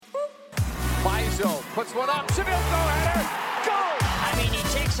Rizzo puts one up. Cibulco header. Goal! I mean, he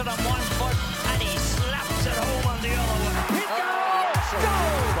takes it on one foot and he slaps it home on the other one. Goal!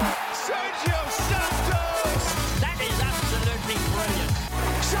 Sergio Santos! That is absolutely brilliant.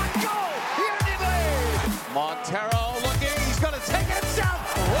 Shot goal! Union lead! Montero looking. He's going to take it himself.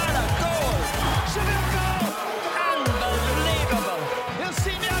 What a goal! Cibulco! Unbelievable. He'll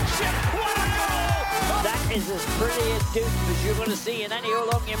see no chip. What a goal! That is as pretty a deuce as you're going to see in any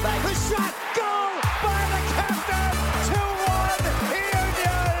Olympian bag. The shot, goal by the captain, 2-1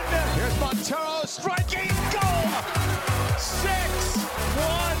 Union. Here's Montero striking, goal,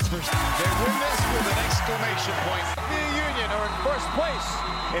 6-1. They win this with an exclamation point. The Union are in first place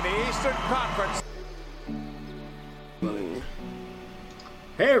in the Eastern Conference.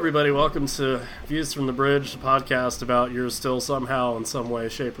 Hey everybody, welcome to Views from the Bridge, the podcast about you're still somehow, in some way,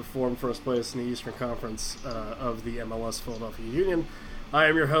 shape, or form, first place in the Eastern Conference of the MLS Philadelphia Union. I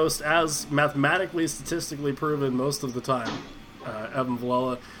am your host, as mathematically, statistically proven most of the time, Evan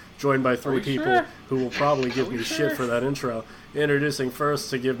Villela, joined by three people who will probably give me shit for that intro. Introducing first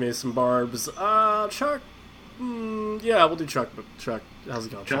to give me some barbs, Chuck. Yeah, we'll do Chuck, but Chuck, how's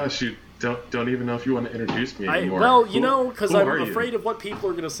it going, Chuck? Gosh, you don't even know if you want to introduce me anymore. Well, you know, because I'm are you? afraid of what people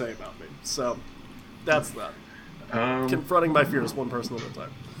are going to say about me. So, that's that. Confronting my fears one person at a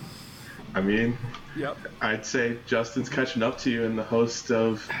time. I mean, Yep. I'd say Justin's catching up to you in the host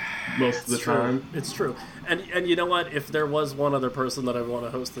of most of the time. It's true. And you know what? If there was one other person that I want to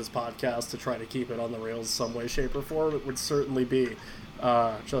host this podcast to try to keep it on the rails some way, shape, or form, it would certainly be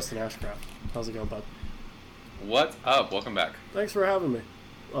Justin Ashcraft. How's it going, bud? What's up? Welcome back. Thanks for having me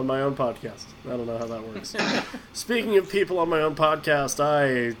on my own podcast. I don't know how that works. Speaking of people on my own podcast,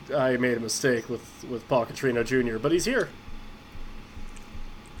 I made a mistake with Paul Catrino Jr., but he's here.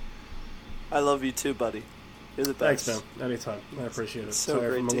 I love you too, buddy. You're the best. Thanks, man. Anytime. I appreciate it. So Sorry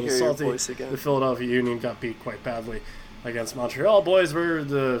great if I'm a to little hear your salty. voice again. The Philadelphia Union got beat quite badly against Montreal. Boys, we're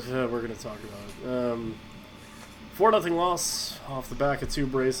going to talk about it. 4-0 loss off the back of two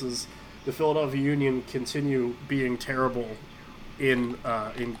braces. The Philadelphia Union continue being terrible in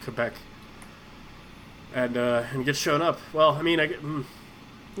Quebec and get shown up. Well, I mean,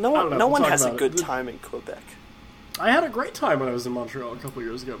 No I don't know. one We'll talk has a about good it. time in Quebec. I had a great time when I was in Montreal a couple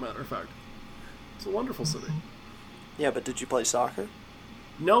years ago, matter of fact. It's a wonderful city. Yeah, but did you play soccer?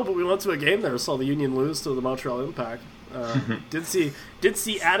 No, but we went to a game there, saw the Union lose to the Montreal Impact. Did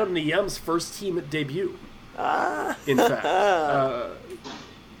see Adam Niem's first team debut. In fact.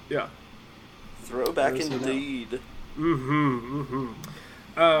 Yeah. Throwback There's no doubt. indeed.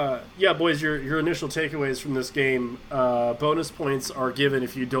 Yeah, boys, your initial takeaways from this game. Bonus points are given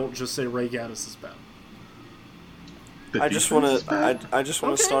if you don't just say Ray Gaddis is bad. The I just defense want is bad? to. I just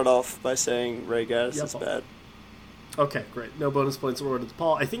want to start off by saying Ray Gaddis Yeah, is Paul. bad. Okay, great. No bonus points awarded to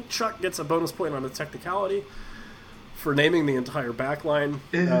Paul. I think Chuck gets a bonus point on a technicality for naming the entire back line.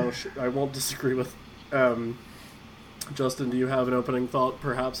 I won't disagree with. Justin, do you have an opening thought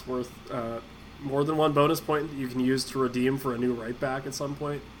perhaps worth more than one bonus point that you can use to redeem for a new right back at some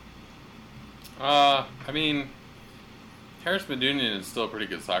point? I mean, Harris Medunian is still a pretty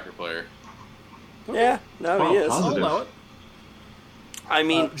good soccer player. Yeah, no, Well, he is. positive. I'll allow it. I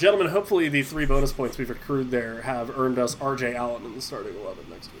mean, Gentlemen, hopefully the three bonus points we've accrued there have earned us R.J. Allen in the starting 11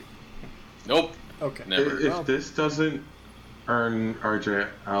 next week. Nope. Okay. Never. If this doesn't earn RJ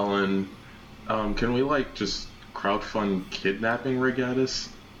Allen, can we just crowdfund kidnapping Regattas?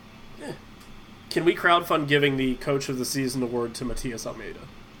 Can we crowdfund giving the Coach of the Season award to Matias Almeida?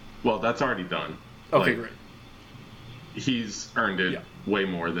 Well, that's already done. Okay, great. He's earned it Yeah. way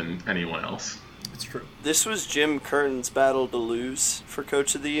more than anyone else. It's true. this was Jim Curtin's battle to lose for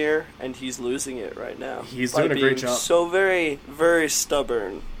Coach of the Year, and he's losing it right now. He's by doing a great being job. So very, very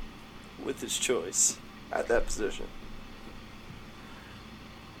stubborn with his choice at that position.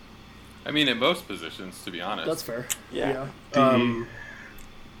 I mean, in most positions, to be honest. That's fair. Yeah. I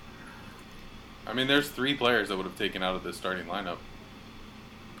mean, there's three players that would have taken out of the starting lineup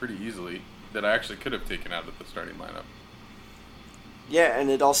pretty easily that I actually could have taken out of the starting lineup. Yeah, and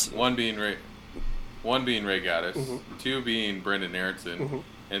it also One being Ray Gaddis, two being Brendan Aronson,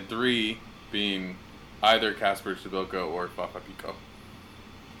 and three being either Kasper Cibulco or Fafa Pico.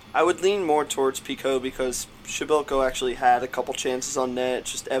 I would lean more towards Pico because Cibulco actually had a couple chances on net.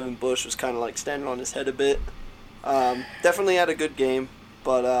 Just Evan Bush was kind of standing on his head a bit. Definitely had a good game,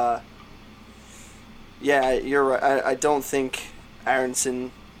 but yeah, you're right. I don't think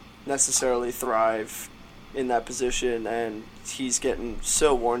Aronson necessarily thrived in that position, and he's getting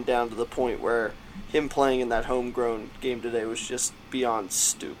so worn down to the point where him playing in that homegrown game today was just beyond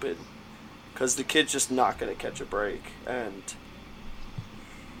stupid. Because the kid's just not going to catch a break, and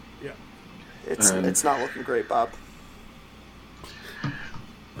It's not looking great, Bob.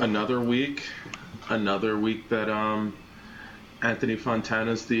 Another week that Anthony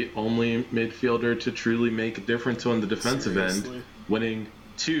Fontana's the only midfielder to truly make a difference on the defensive end, winning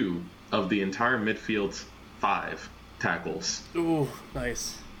 2 of the entire midfield's 5 tackles. Ooh,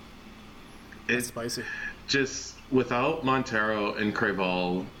 nice. It's spicy. Just without Montero and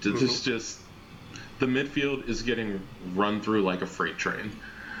Creval, just the midfield is getting run through like a freight train.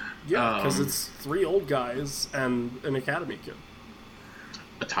 Yeah, because it's 3 old guys and an academy kid.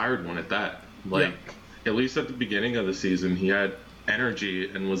 A tired one at that. At least at the beginning of the season, he had energy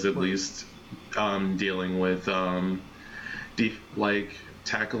and was at least dealing with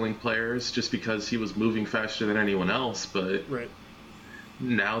tackling players just because he was moving faster than anyone else. But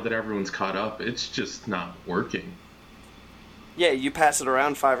now that everyone's caught up, it's just not working. Yeah, you pass it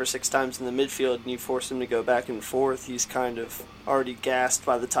around 5 or 6 times in the midfield and you force him to go back and forth. He's kind of already gassed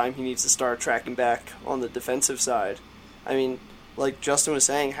by the time he needs to start tracking back on the defensive side. I mean, like Justin was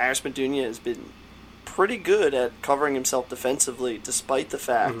saying, Harris Madunia has been pretty good at covering himself defensively, despite the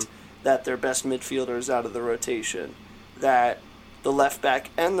fact that their best midfielder is out of the rotation. That the left back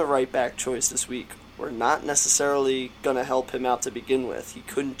and the right back choice this week were not necessarily going to help him out to begin with. He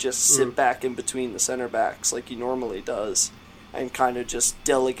couldn't just sit back in between the center backs like he normally does and kind of just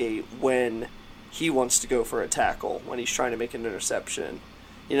delegate when he wants to go for a tackle, when he's trying to make an interception.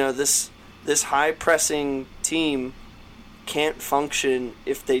 You know, this high-pressing team can't function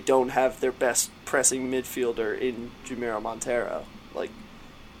if they don't have their best pressing midfielder in Jamiro Montero. Like,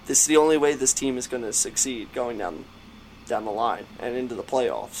 this is the only way this team is going to succeed going down the line and into the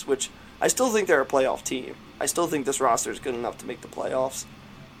playoffs, which I still think they're a playoff team. I still think this roster is good enough to make the playoffs.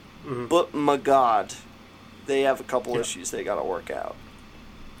 But, my God, they have a couple issues they got to work out.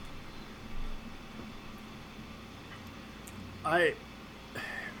 I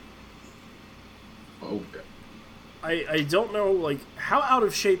don't know, like, how out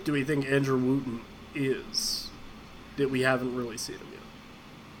of shape do we think Andrew Wooten is that we haven't really seen him yet?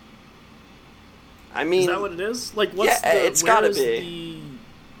 I mean, is that what it is? Like, it's gotta be.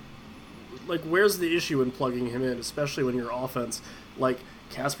 Where's the issue in plugging him in, especially when your offense, like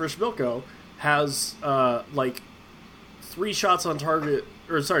Kasper Schmilko, has 3 shots on target,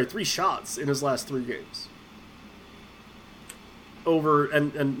 3 shots in his last 3 games.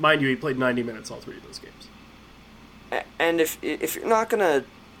 And mind you, he played 90 minutes all 3 of those games. And if you're not gonna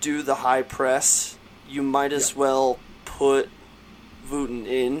do the high press, you might as well put Wooten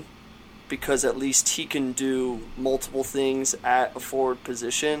in, because at least he can do multiple things at a forward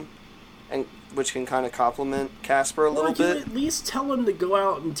position, and which can kind of complement Kasper a little bit. At least tell him to go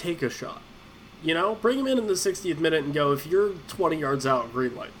out and take a shot. You know, bring him in the 60th minute and go, if you're 20 yards out,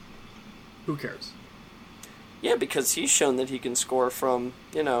 green light. Who cares? Yeah, because he's shown that he can score from,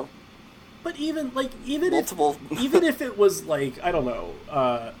 But even multiple. even if it was I don't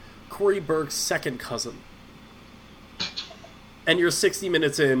know, Corey Burke's second cousin, and you're 60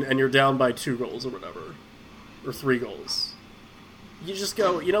 minutes in and you're down by 2 goals or whatever, or 3 goals, you just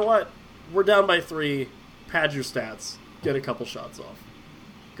go, you know what? We're down by 3. Pad your stats. Get a couple shots off.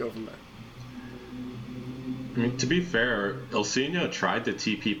 Go from there. I mean, to be fair, Ilsinho tried to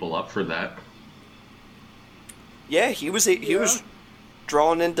tee people up for that. Yeah, he was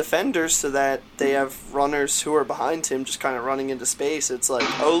drawing in defenders so that they have runners who are behind him just kind of running into space. It's like,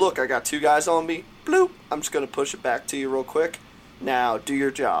 oh, look, I got 2 guys on me. Bloop. I'm just going to push it back to you real quick. Now, do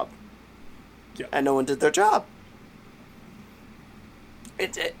your job. Yeah. And no one did their job.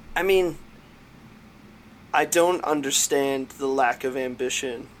 I mean, I don't understand the lack of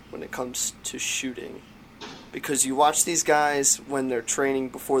ambition when it comes to shooting. Because you watch these guys when they're training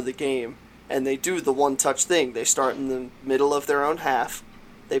before the game, and they do the one-touch thing. They start in the middle of their own half.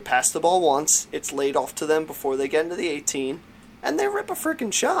 They pass the ball once. It's laid off to them before they get into the 18, and they rip a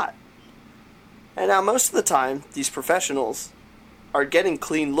freaking shot. And now most of the time, these professionals are getting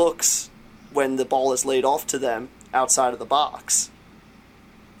clean looks when the ball is laid off to them outside of the box.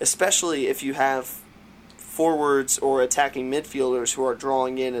 Especially if you have forwards or attacking midfielders who are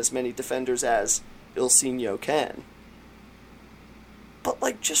drawing in as many defenders as Ilsinho can.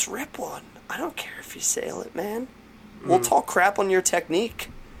 But, just rip one. I don't care if you sail it, man. We'll talk crap on your technique.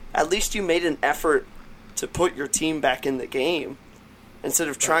 At least you made an effort to put your team back in the game. Instead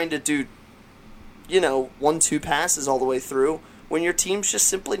of trying to do, 1-2 passes all the way through, when your team's just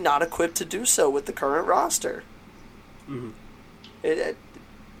simply not equipped to do so with the current roster.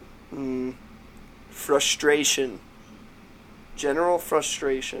 Frustration. General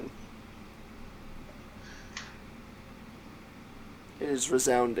frustration. It is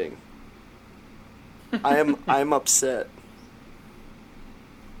resounding. I'm upset.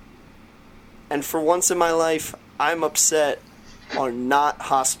 And for once in my life, I'm upset on not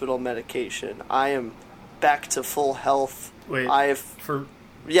hospital medication. I am back to full health. Wait,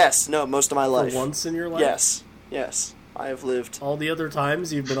 most of my life. For once in your life? Yes. I have lived. All the other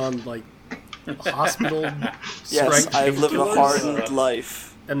times you've been on, like, hospital Yes, strength I have lived a painkillers? hardened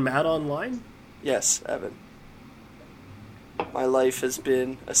life. And Matt Online? Yes, Evan. My life has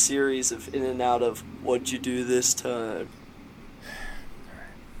been a series of in and out of, what'd you do this time?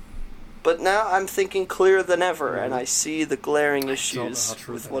 But now I'm thinking clearer than ever, and I see the glaring issues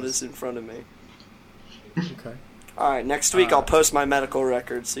with what is in front of me. Okay. Alright, next week I'll post my medical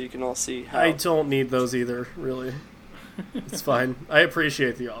records so you can all see how... I don't need those either, really. It's fine. I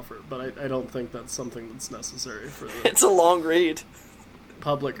appreciate the offer, but I don't think that's something that's necessary for the It's a long read.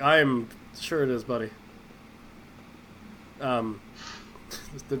 public. I'm sure it is, buddy.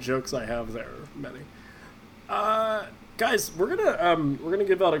 The jokes I have there are many. Guys, we're gonna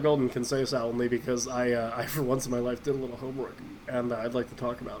give out a golden concise only because I for once in my life did a little homework and I'd like to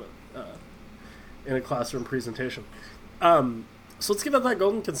talk about it in a classroom presentation. So let's give out that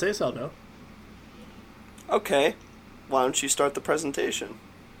golden concise now. Okay. Why don't you start the presentation?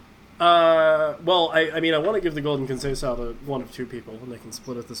 Well, I mean, I want to give the golden concise to one of two people, and they can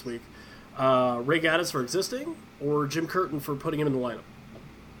split it this week. Ray Gaddis for existing, or Jim Curtin for putting him in the lineup.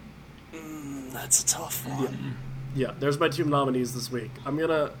 That's a tough one. Yeah, there's my two nominees this week. I'm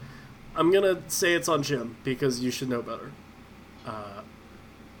gonna say it's on Jim because you should know better.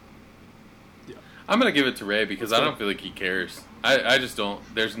 I'm going to give it to Ray because I don't feel like he cares. I just don't.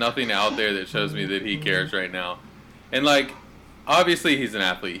 There's nothing out there that shows me that he cares right now. And, like, obviously he's an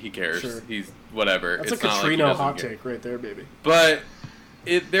athlete. He cares. Sure. He's whatever. That's it's a not Katrino like hot take right there, baby. But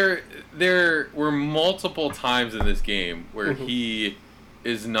there were multiple times in this game where he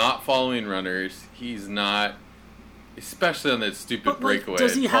is not following runners. He's not... Especially on that stupid breakaway.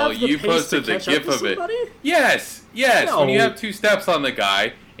 Does he have the you pace posted to the catch gif up to of it. somebody? Yes. No. When you have two steps on the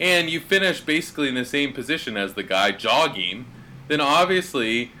guy and you finish basically in the same position as the guy jogging, then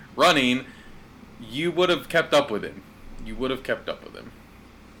obviously running, you would have kept up with him.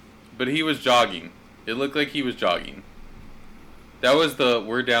 But he was jogging. It looked like he was jogging. That was the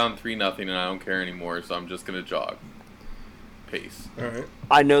we're down 3-0 and I don't care anymore, so I'm just gonna jog. Pace. All right.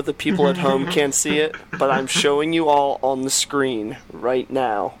 I know the people at home can't see it, but I'm showing you all on the screen right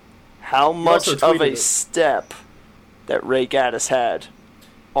now how much also of tweeted a it. step that Ray Gaddis had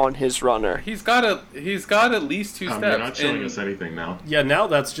on his runner. He's got at least two steps. You're not showing and us anything now. Yeah, now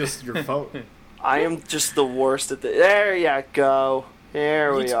that's just your phone. I am just the worst at the... There you go.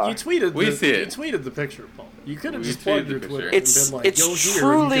 There we are. You tweeted. We see it. You tweeted the picture, Paul. You could have We just plugged tweeted your the Twitter picture. and been like, It's "Go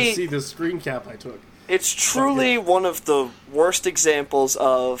here, and you truly- can see this screen cap I took." It's truly one of the worst examples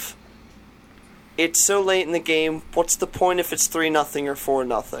of... It's so late in the game, what's the point if it's 3-0 or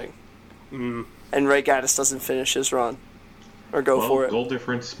 4-0? And Ray Gaddis doesn't finish his run. Or go for it. Goal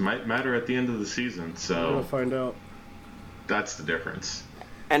difference might matter at the end of the season, I'm so gonna find out. that's the difference.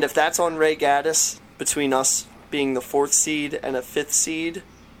 And if that's on Ray Gaddis, between us being the 4th seed and a 5th seed,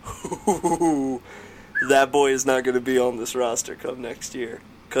 that boy is not going to be on this roster come next year.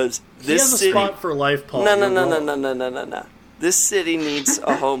 Because He this has a city... spot for life, Paul. No. You're wrong. This city needs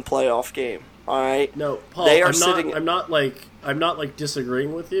a home playoff game. All right. No, Paul. They are I'm sitting. not like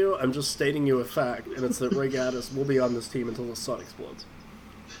disagreeing with you. I'm just stating you a fact, and it's that Ray Gaddis will be on this team until the sun explodes.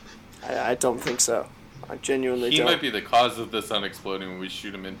 I don't think so. I genuinely he don't. might be the cause of the sun exploding when we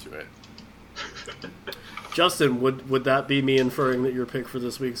shoot him into it. Justin, would that be me inferring that your pick for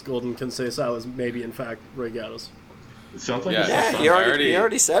this week's Golden Conceição is maybe in fact Ray Gaddis? It sounds like Yeah. it's Yeah, the he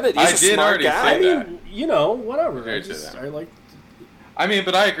already said it. I He's a did smart already guy. say I that. mean, you know, whatever. Very true that. I like. I mean,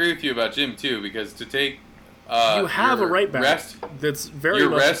 but I agree with you about Jim too, because to take You have a your right back rest, that's very your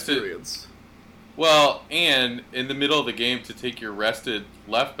much rested- experienced. well, and in the middle of the game to take your rested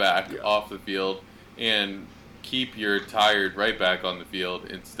left back Yeah. off the field and keep your tired right back on the field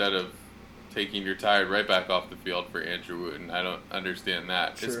instead of taking your tired right back off the field for Andrew Wooten. I don't understand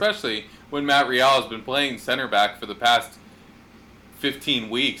that, Sure. especially when Matt Real has been playing center back for the past 15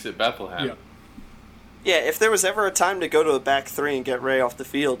 weeks at Bethlehem. Yeah. Yeah, if there was ever a time to go to a back three and get Ray off the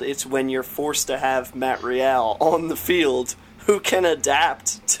field, it's when you're forced to have Matt Real on the field who can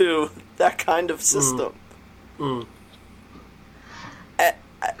adapt to that kind of system.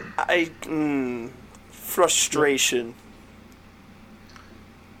 Frustration.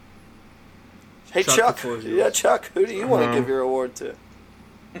 Hey, Chuck, Chuck. the floor is Yeah, yours. Chuck, who do you want to give your award to?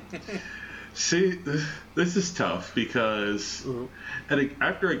 See, this is tough because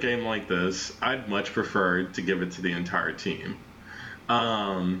after a game like this, I'd much prefer to give it to the entire team.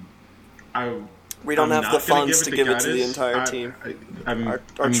 We don't I'm have the not gonna funds to give it to the Gaddis. entire team. I'm Our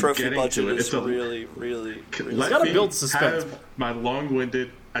trophy getting budget to it. is really. Let gotta me build suspense. have my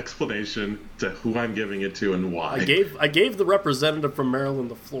long-winded explanation to who I'm giving it to and why. I gave the representative from Maryland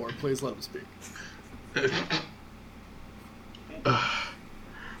the floor. Please let him speak.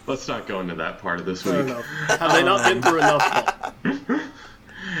 Let's not go into that part of this Fair week. enough. Have they not been through enough?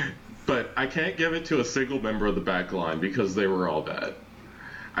 But I can't give it to a single member of the back line because they were all bad.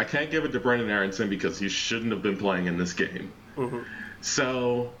 I can't give it to Brendan Aronson because he shouldn't have been playing in this game. Mm-hmm.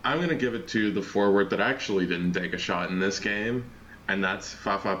 So I'm going to give it to the forward that actually didn't take a shot in this game, and that's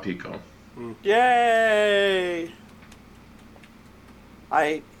Fafa Pico. Yay!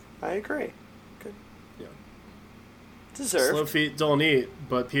 I agree. Good. Yeah. Deserved. Slow feet don't eat,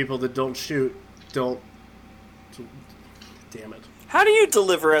 but people that don't shoot don't. Damn it! How do you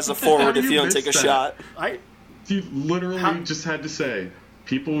deliver as a forward do if you you don't miss take a that? shot? You literally How- just had to say,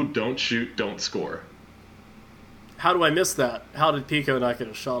 people who don't shoot don't score. How do I miss that? How did Pico not get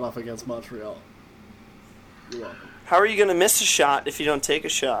a shot off against Montreal? You're welcome. How are you going to miss a shot if you don't take a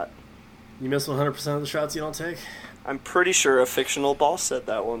shot? You miss 100% of the shots you don't take? I'm pretty sure a fictional boss said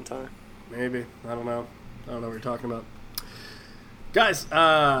that one time. Maybe. I don't know. I don't know what you're talking about. Guys,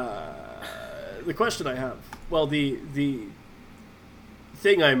 the question I have. Well, the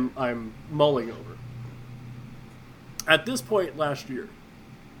thing I'm mulling over. At this point last year,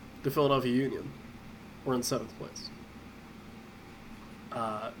 the Philadelphia Union were in 7th place.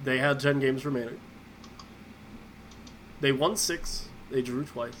 They had 10 games remaining. They won 6. They drew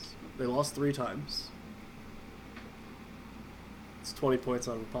twice. They lost 3 times. It's 20 points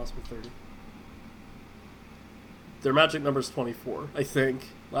out of a possible 30. Their magic number is 24, I think.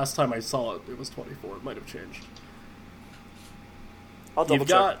 Last time I saw it, it was 24. It might have changed. I'll double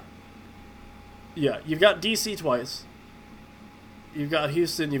check. You've got DC twice. You've got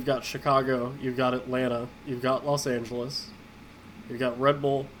Houston, you've got Chicago, you've got Atlanta, you've got Los Angeles, you've got Red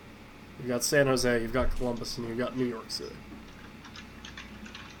Bull, you've got San Jose, you've got Columbus, and you've got New York City.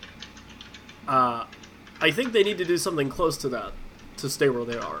 I think they need to do something close to that to stay where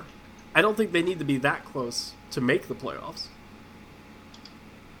they are. I don't think they need to be that close to make the playoffs.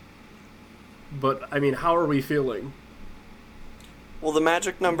 But, I mean, how are we feeling? Well, the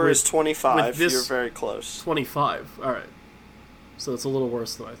magic number is 25. this- You're very close. 25. All right. So it's a little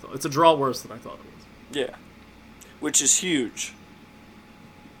worse than I thought. It's a draw worse than I thought it was. Yeah. Which is huge.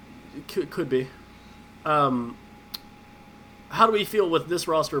 It could be. How do we feel with this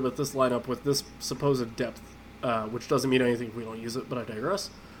roster, with this lineup, with this supposed depth, which doesn't mean anything if we don't use it, but I digress.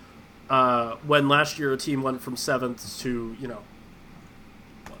 When last year a team went from 7th to,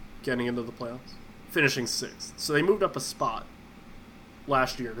 getting into the playoffs? Finishing 6th. So they moved up a spot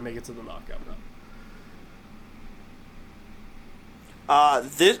last year to make it to the knockout round.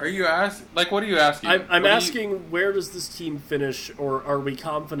 Are you asking? Like, what are you asking? I'm asking, where does this team finish, or are we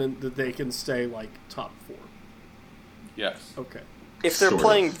confident that they can stay, top 4? Yes. Okay. If they're Sort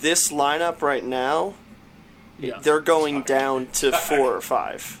playing of. this lineup right now, Yeah. they're going down to 4 or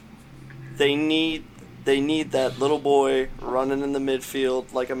 5. They need that little boy running in the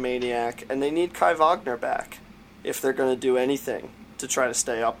midfield like a maniac, and they need Kai Wagner back if they're going to do anything to try to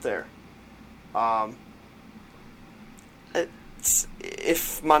stay up there.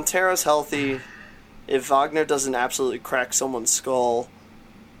 If Montero's healthy, if Wagner doesn't absolutely crack someone's skull,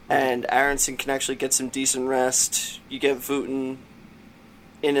 and Aronson can actually get some decent rest, you get Wooten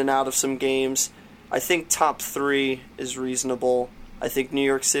in and out of some games, I think top 3 is reasonable. I think New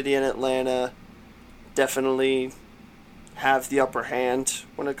York City and Atlanta definitely have the upper hand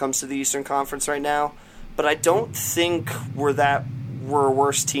when it comes to the Eastern Conference right now. But I don't think we're a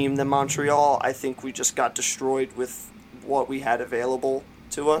worse team than Montreal. I think we just got destroyed with what we had available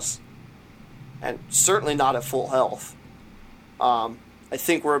to us. And certainly not at full health. I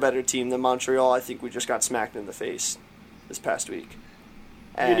think we're a better team than Montreal. I think we just got smacked in the face this past week.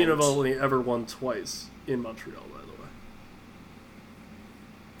 Union have only ever won twice in Montreal, by the way.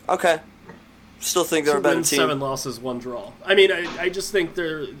 Okay. Still think they're a 2 better wins, team. 7 losses, 1 draw. I mean, I just think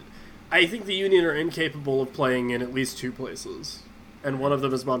I think the Union are incapable of playing in at least 2 places. And one of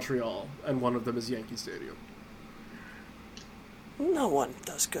them is Montreal, and one of them is Yankee Stadium. No one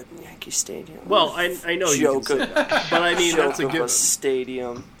does good in Yankee Stadium. Well, I know you can say that, but I mean, that's a Joke of given.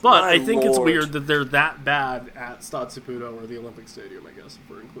 stadium. But My I think it's Lord. weird that they're that bad at Stade Saputo or the Olympic Stadium, I guess, if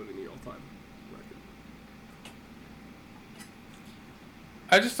we're including the all-time record.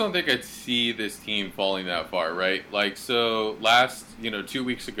 I just don't think I'd see this team falling that far, right? Like, so last, 2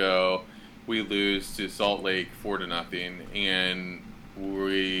 weeks ago, we lose to Salt Lake 4-0, and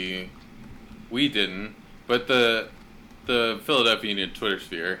we didn't. But the Philadelphia Union Twitter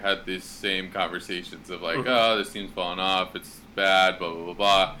sphere had these same conversations of like, oh, this team's falling off, it's bad, blah, blah, blah,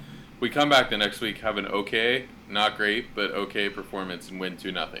 blah. We come back the next week, have an okay, not great, but okay performance and win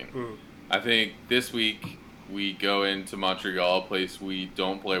 2-0. I think this week we go into Montreal, a place we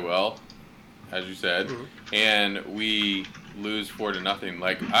don't play well, as you said, and we lose 4-0.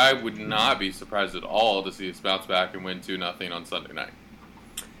 Like, I would not be surprised at all to see us bounce back and win 2-0 on Sunday night.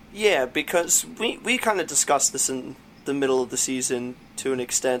 Yeah, because we kind of discussed this in the middle of the season to an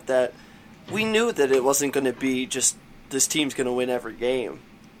extent that we knew that it wasn't going to be just this team's going to win every game.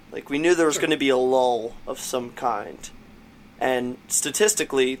 Like, we knew there was going to be a lull of some kind. And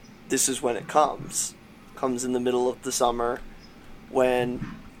statistically, this is when it comes. It comes in the middle of the summer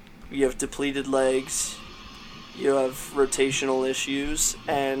when you have depleted legs, you have rotational issues,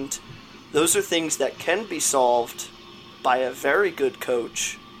 and those are things that can be solved by a very good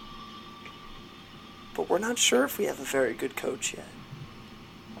coach. But we're not sure if we have a very good coach yet.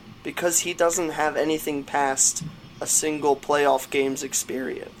 Because he doesn't have anything past a single playoff game's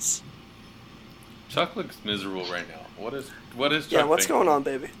experience. Chuck looks miserable right now. What is Chuck Yeah, what's thinking? going on,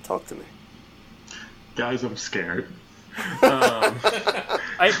 baby? Talk to me. Guys, I'm scared.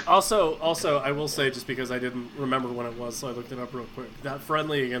 I also I will say, just because I didn't remember when it was, so I looked it up real quick. That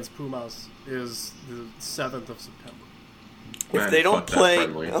friendly against Pumas is the 7th of September. If they don't play,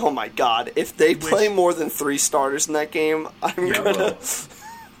 oh my god! If they play more than 3 starters in that game, I'm gonna.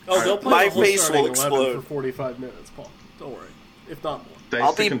 Oh, they'll play My the whole face starting will 11 explode. for 45 minutes, Paul. Don't worry, if not more.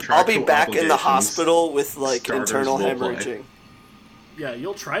 I'll be back in the hospital with like internal hemorrhaging. Yeah,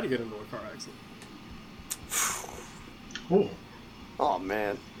 you'll try to get into a car accident. Oh. Oh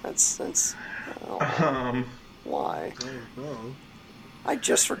man, that's why? Oh. I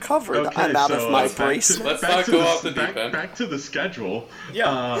just recovered. Okay, I'm out of my back to- bracelet. Let's back not to go the- off the deep end. Back to the schedule.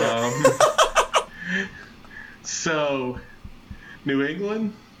 Yeah. So, New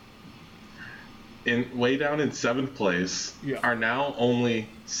England, way down in 7th place, are now only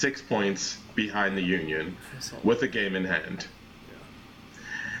 6 points behind the Union with a game in hand.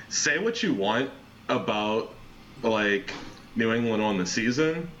 Say what you want about like New England on the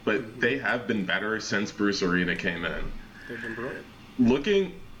season, but they have been better since Bruce Arena came in. They've been brilliant.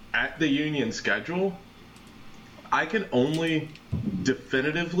 Looking at the Union schedule, I can only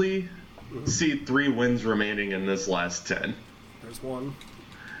definitively see 3 wins remaining in this last 10. There's one.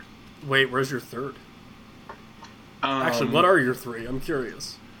 Wait, where's your third? Actually, what are your 3? I'm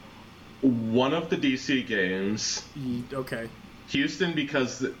curious. One of the DC games. Okay. Houston,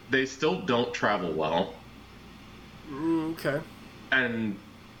 because they still don't travel well. Okay. And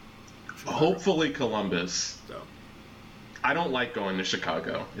hopefully Columbus. So. I don't like going to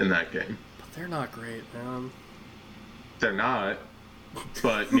Chicago in that game. But they're not great, man. They're not,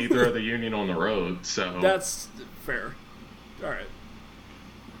 but neither are the Union on the road, so... That's fair. All right.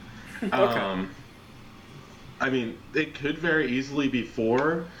 Okay. I mean, it could very easily be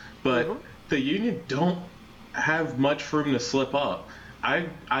 4, but the Union don't have much room to slip up. I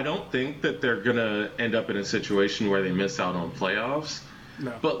don't think that they're going to end up in a situation where they miss out on playoffs.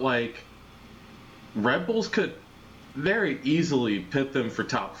 No. But, like, Red Bulls could very easily pit them for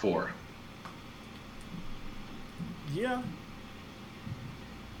top 4. Yeah.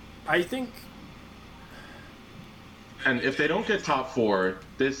 I think... And if they don't get top 4,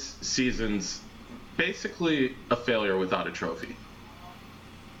 this season's basically a failure without a trophy.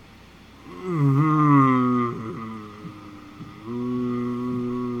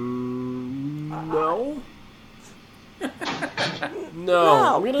 No.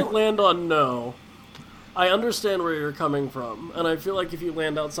 No. I'm going to land on no. I understand where you're coming from, and I feel like if you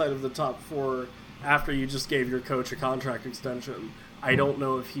land outside of the top 4 after you just gave your coach a contract extension, I don't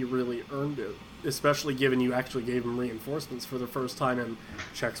know if he really earned it, especially given you actually gave him reinforcements for the first time in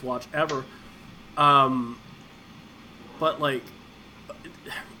Czech's watch ever. But, like,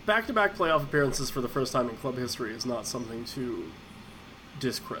 back-to-back playoff appearances for the first time in club history is not something to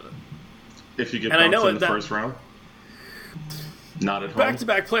discredit. If you get And I know bounced in the that- first round? Not at home?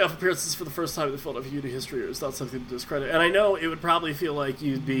 Back-to-back playoff appearances for the first time in the Philadelphia Union history is not something to discredit. And I know it would probably feel like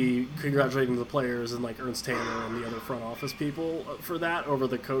you'd be congratulating the players and like Ernst Tanner and the other front office people for that over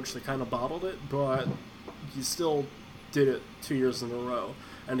the coach that kind of bottled it, but you still did it 2 years in a row,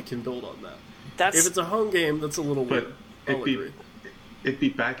 and it can build on that. If it's a home game, that's a little But weird. I'll agree. it'd be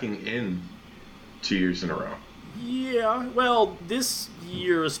backing in 2 years in a row. Yeah, well, this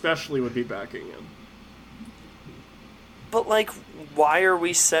year especially would be backing in. But, like, why are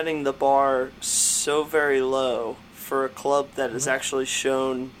we setting the bar so very low for a club that has actually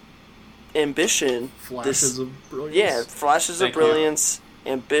shown ambition? Flashes of brilliance. Yeah, flashes of brilliance,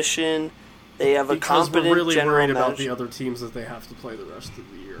 ambition, They have a competent we're really general worried manager. about the other teams that they have to play the rest of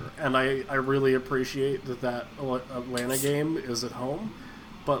the year. And I really appreciate that Atlanta game is at home,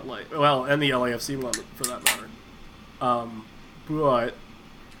 but and the LAFC one for that matter. But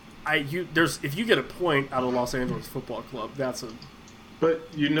if you get a point out of Los Angeles Football Club, that's a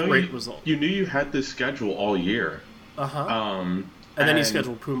great result. You knew you had this schedule all year. And then you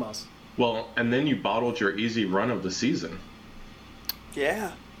scheduled Pumas. Well, and then you bottled your easy run of the season.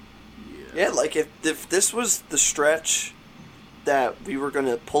 Yeah, like if this was the stretch that we were going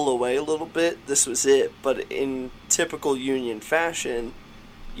to pull away a little bit, this was it. But in typical Union fashion,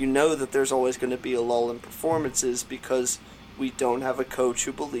 you know that there's always going to be a lull in performances because we don't have a coach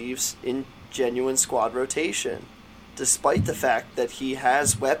who believes in genuine squad rotation, despite the fact that he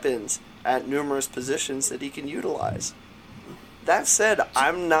has weapons at numerous positions that he can utilize. That said,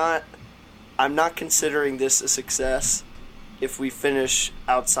 I'm not considering this a success if we finish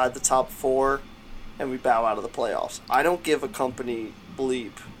outside the top 4 and we bow out of the playoffs. I don't give a company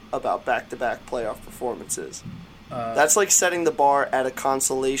bleep about back-to-back playoff performances. That's like setting the bar at a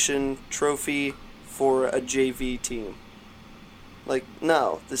consolation trophy for a JV team. Like,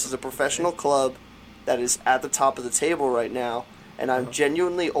 no, this is a professional club that is at the top of the table right now, and I'm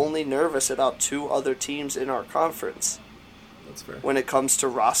genuinely only nervous about 2 other teams in our conference. That's fair. When it comes to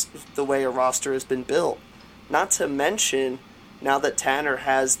the way a roster has been built. Not to mention, now that Tanner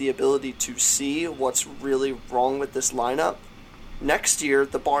has the ability to see what's really wrong with this lineup, next year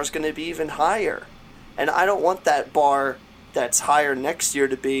the bar's going to be even higher. And I don't want that bar that's higher next year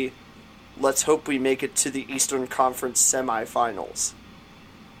to be, let's hope we make it to the Eastern Conference semifinals.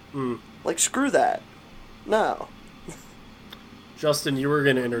 Like, screw that. No. Justin, you were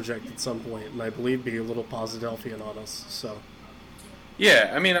going to interject at some point, and I believe be a little Posidelphian on us, so...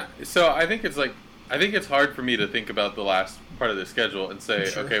 Yeah, I mean, so I think it's hard for me to think about the last part of the schedule and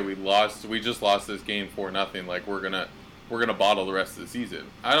say, okay, we just lost this game 4-0, like we're gonna bottle the rest of the season.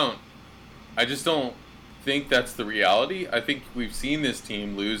 I just don't think that's the reality. I think we've seen this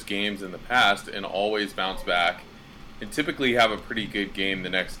team lose games in the past and always bounce back and typically have a pretty good game the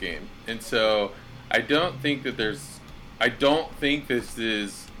next game. And so I don't think this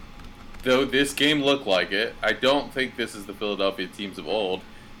is, though this game looked like it, I don't think this is the Philadelphia teams of old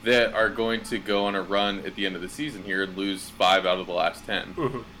that are going to go on a run at the end of the season here and lose 5 out of the last 10.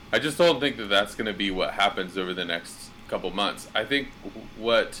 Mm-hmm. I just don't think that that's going to be what happens over the next couple months. I think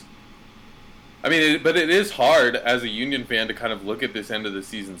but it is hard as a Union fan to kind of look at this end of the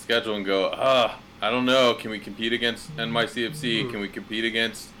season schedule and go, I don't know, can we compete against NYCFC? Can we compete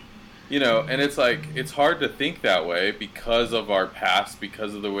against, and it's like, it's hard to think that way because of our past,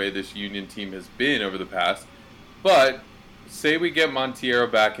 because of the way this Union team has been over the past. But say we get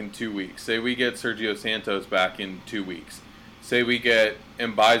Monteiro back in 2 weeks. Say we get Sergio Santos back in 2 weeks. Say we get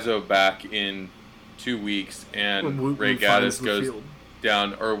Mbaizo back in 2 weeks and Ray Gaddis goes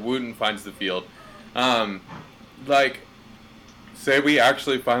down, or Wooten finds the field. Say we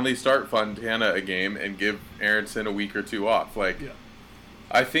actually finally start Fontana a game and give Aronson a week or 2 off.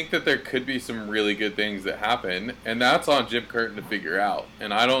 I think that there could be some really good things that happen, and that's on Jim Curtin to figure out.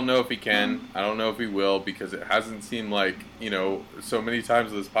 And I don't know if he can. I don't know if he will, because it hasn't seemed like, so many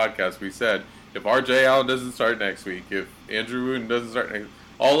times in this podcast we said, if RJ Allen doesn't start next week, if Andrew Wooten doesn't start next week,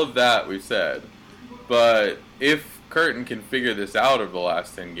 all of that we've said. But if Curtin can figure this out over the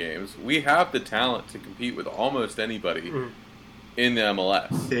last 10 games, we have the talent to compete with almost anybody in the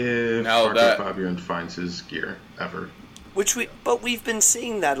MLS. If Marco Fabian finds his gear ever. But we've been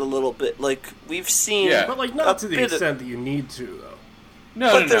seeing that a little bit. We've seen, but not to the extent that you need to, though.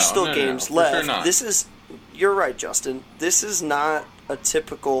 But there's still games left. Sure, you're right, Justin. This is not a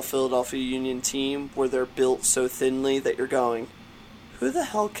typical Philadelphia Union team where they're built so thinly that you're going, who the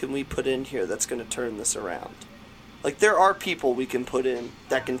hell can we put in here that's going to turn this around? There are people we can put in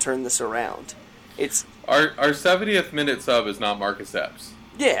that can turn this around. It's our 70th minute sub is not Marcus Epps.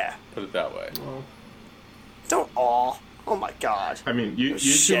 Yeah. Put it that way. Well, don't all. Oh my God! I mean, you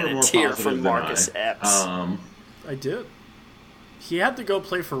shed a tear for Marcus Epps. I did. He had to go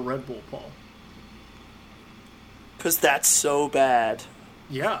play for Red Bull, Paul. Because that's so bad.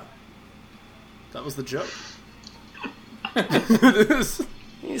 Yeah, that was the joke.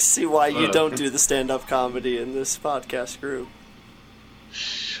 You see why you don't do the stand-up comedy in this podcast group.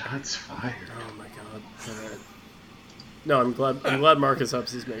 Shots fired. Oh my God! All right. No, I'm glad Marcus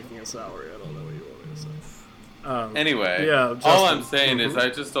Epps is making a salary. I don't know what you want me to say. Anyway, all I'm saying is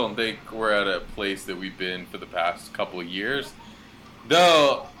I just don't think we're at a place that we've been for the past couple of years.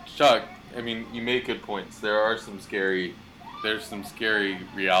 Though, Chuck, I mean, you make good points. There's some scary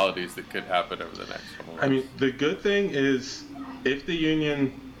realities that could happen over the next couple of months. I mean, the good thing is if the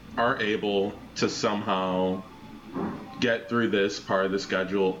Union are able to somehow get through this part of the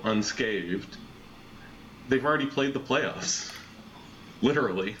schedule unscathed, they've already played the playoffs.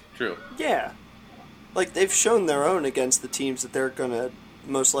 Literally. True. Yeah. Like, they've shown their own against the teams that they're going to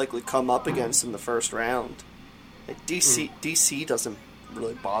most likely come up against in the first round. Like, DC doesn't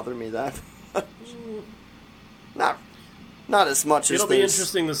really bother me that Not as much as It'll be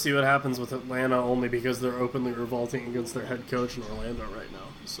interesting to see what happens with Atlanta, only because they're openly revolting against their head coach in Orlando right now.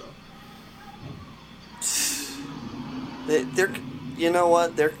 So, they're you know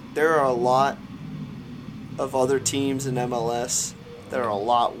what? There are a lot of other teams in MLS that are a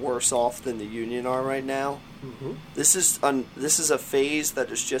lot worse off than the Union are right now. Mm-hmm. This is a phase that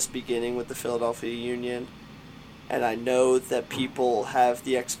is just beginning with the Philadelphia Union, and I know that people have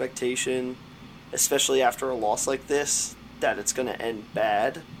the expectation, especially after a loss like this, that it's going to end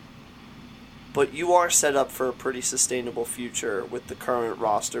bad. But you are set up for a pretty sustainable future with the current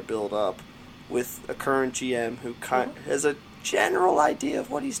roster build-up, with a current GM who has a general idea of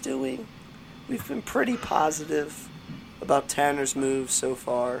what he's doing. We've been pretty positive about Tanner's moves so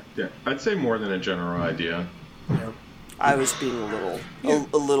far. Yeah, I'd say more than a general idea. yeah. I was being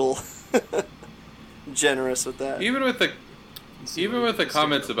a little generous with that. Even with the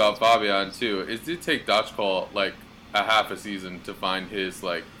comments about Fabian too, it did take Dodgeball like a half a season to find his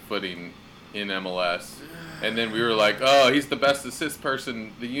like footing in MLS, and then we were like, oh, he's the best assist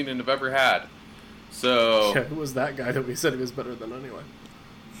person the Union have ever had. So Yeah, who was that guy that we said he was better than anyway?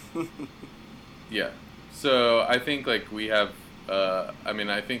 yeah, so I think like we have.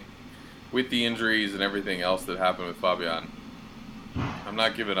 I think with the injuries and everything else that happened with Fabian, I'm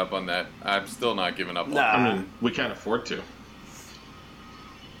not giving up on that. I'm still not giving up on that. I mean, we can't afford to.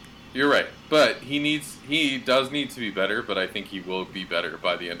 You're right, but he does need to be better, but I think he will be better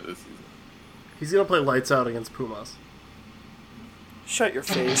by the end of the season. He's going to play lights out against Pumas. Shut your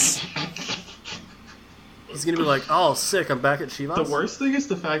face. He's going to be like, oh, sick, I'm back at Chivas? The worst thing is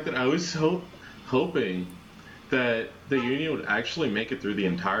the fact that I was hoping that the Union would actually make it through the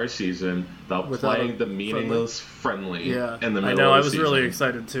entire season without playing the meaningless friendly in the middle of the season. I know, I was really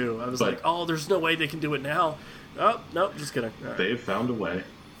excited too. I was like, oh, there's no way they can do it now. Oh, nope, just kidding. Right. They've found a way.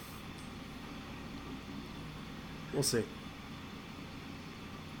 We'll see.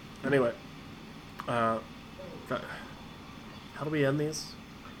 Anyway, how do we end these?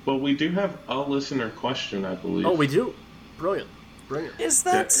 Well, we do have a listener question, I believe. Oh, we do? Brilliant. Bring it. Is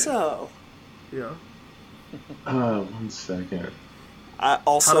that so? Yeah. 1 second.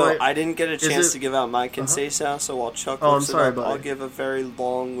 I didn't get a chance to give out my Conceição, so while Chuck looks it up, I'll give a very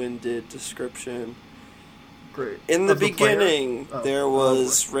long-winded description. Great. In the beginning, there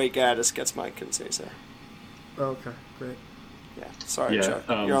was Ray Gaddis gets Mike Conceição. Okay, great. Yeah, sorry, Chuck.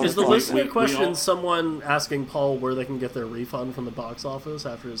 Is the listener question someone asking Paul where they can get their refund from the box office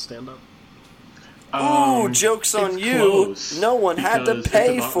after his stand-up? Ooh, joke's on you. No one had to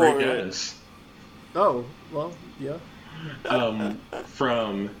pay for it. Oh, well, yeah.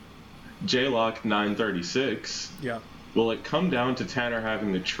 From JLock936. Yeah. Will it come down to Tanner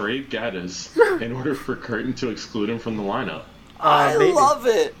having to trade Gaddis in order for Curtin to exclude him from the lineup? I love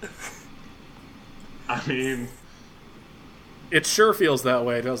it. I mean, it sure feels that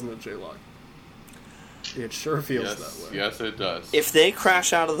way, doesn't it, J-Lock? It sure feels that way. Yes, it does. If they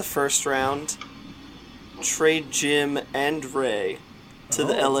crash out of the first round, trade Jim and Ray to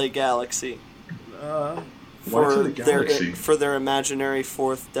the LA Galaxy for their imaginary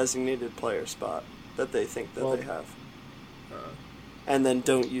fourth designated player spot that they think that they have, and then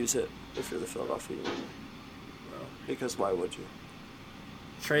don't use it if you're the Philadelphia Union. Because why would you?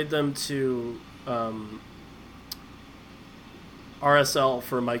 Trade them to RSL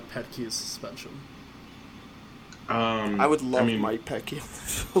for Mike Petke's suspension. I would love Mike Petke.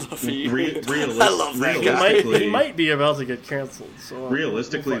 I love that guy. He might be about to get canceled. So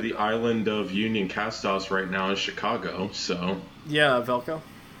realistically, the island of Union Castoffs right now is Chicago. So yeah, Velko.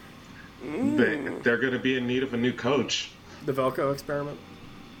 They're going to be in need of a new coach. The Velko experiment.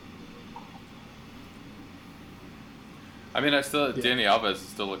 I mean, Danny Alves is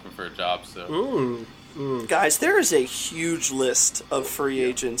still looking for a job, so. Guys, there is a huge list of free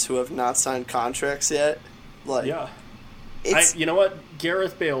agents who have not signed contracts yet. You know what?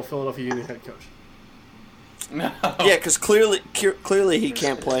 Gareth Bale, Philadelphia Union head coach. No. Yeah, because clearly he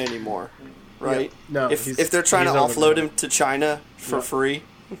can't play anymore, right? Yeah. No. If they're trying to offload him to China for free.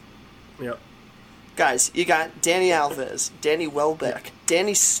 Yep. Guys, you got Danny Alves, Danny Welbeck,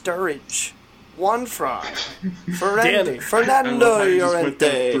 Danny Sturridge, Juan Fry, Fernando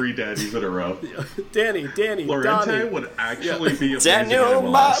Llorente. 3 daddies in a row. Danny, Llorente Donnie. would actually be a Daniel,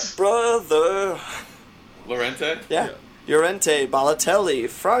 my brother. Llorente? Yeah. Llorente, Balotelli,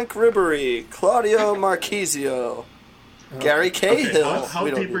 Frank Ribery, Claudio Marchisio, Gary Cahill. Okay, how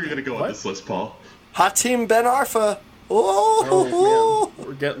deep are you going to go on this list, Paul? Hatim Ben Arfa. Oh, man.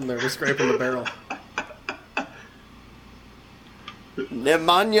 We're getting there. We're scraping the barrel.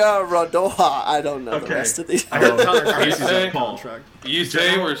 Nemanja Radoja. I don't know the rest of these. You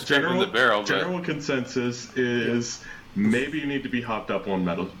say we're scraping the barrel, but general consensus is maybe you need to be hopped up on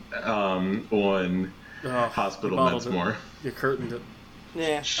hospital meds more. You curtained it.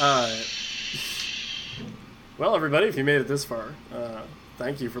 Yeah. Well, everybody, if you made it this far,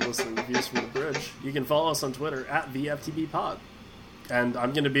 thank you for listening to Views from the Bridge. You can follow us on Twitter at VFTBpod. And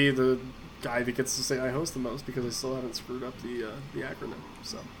I'm going to be the guy that gets to say I host the most because I still haven't screwed up the acronym.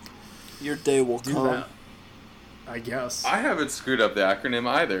 So your day will come. That, I guess. I haven't screwed up the acronym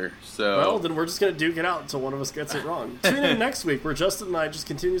either. So well, then we're just going to duke it out until one of us gets it wrong. Tune in next week where Justin and I just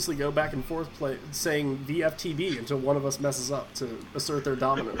continuously go back and forth saying VFTB until one of us messes up to assert their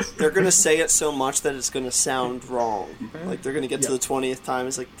dominance. They're going to say it so much that it's going to sound wrong. Like they're going to get to the 20th time.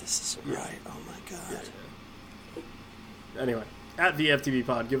 It's like, this isn't right. Oh my God. Yeah. Anyway. At VFTB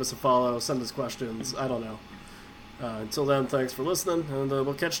Pod, give us a follow, send us questions. I don't know. Until then, thanks for listening, and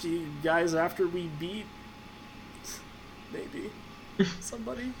we'll catch you guys after we beat maybe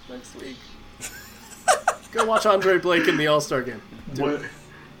somebody next week. Go watch Andre Blake in the All-Star game.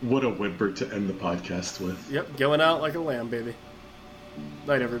 What a whimper to end the podcast with. Yep, going out like a lamb, baby.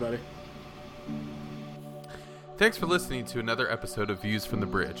 Night, everybody. Thanks for listening to another episode of Views from the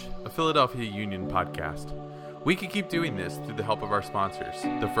Bridge, a Philadelphia Union podcast. We can keep doing this through the help of our sponsors.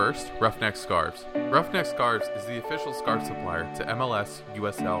 The first, Roughneck Scarves. Roughneck Scarves is the official scarf supplier to MLS,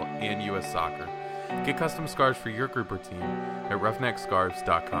 USL, and US Soccer. Get custom scarves for your group or team at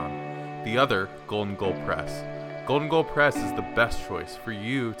roughneckscarves.com. The other, Golden Goal Press. Golden Goal Press is the best choice for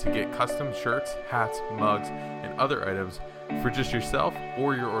you to get custom shirts, hats, mugs, and other items for just yourself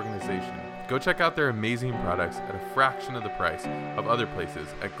or your organization. Go check out their amazing products at a fraction of the price of other places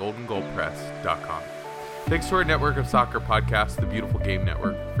at goldengoalpress.com. Thanks to our network of soccer podcasts, The Beautiful Game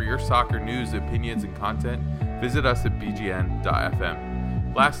Network. For your soccer news, opinions, and content, visit us at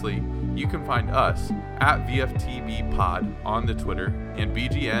bgn.fm. Lastly, you can find us at VFTBpod on the Twitter and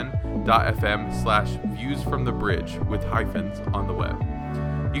bgn.fm/viewsfromthebridge with hyphens on the web.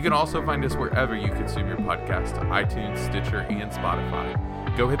 You can also find us wherever you consume your podcast, iTunes, Stitcher, and Spotify.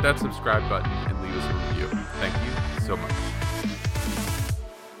 Go hit that subscribe button and leave us a review. Thank you so much.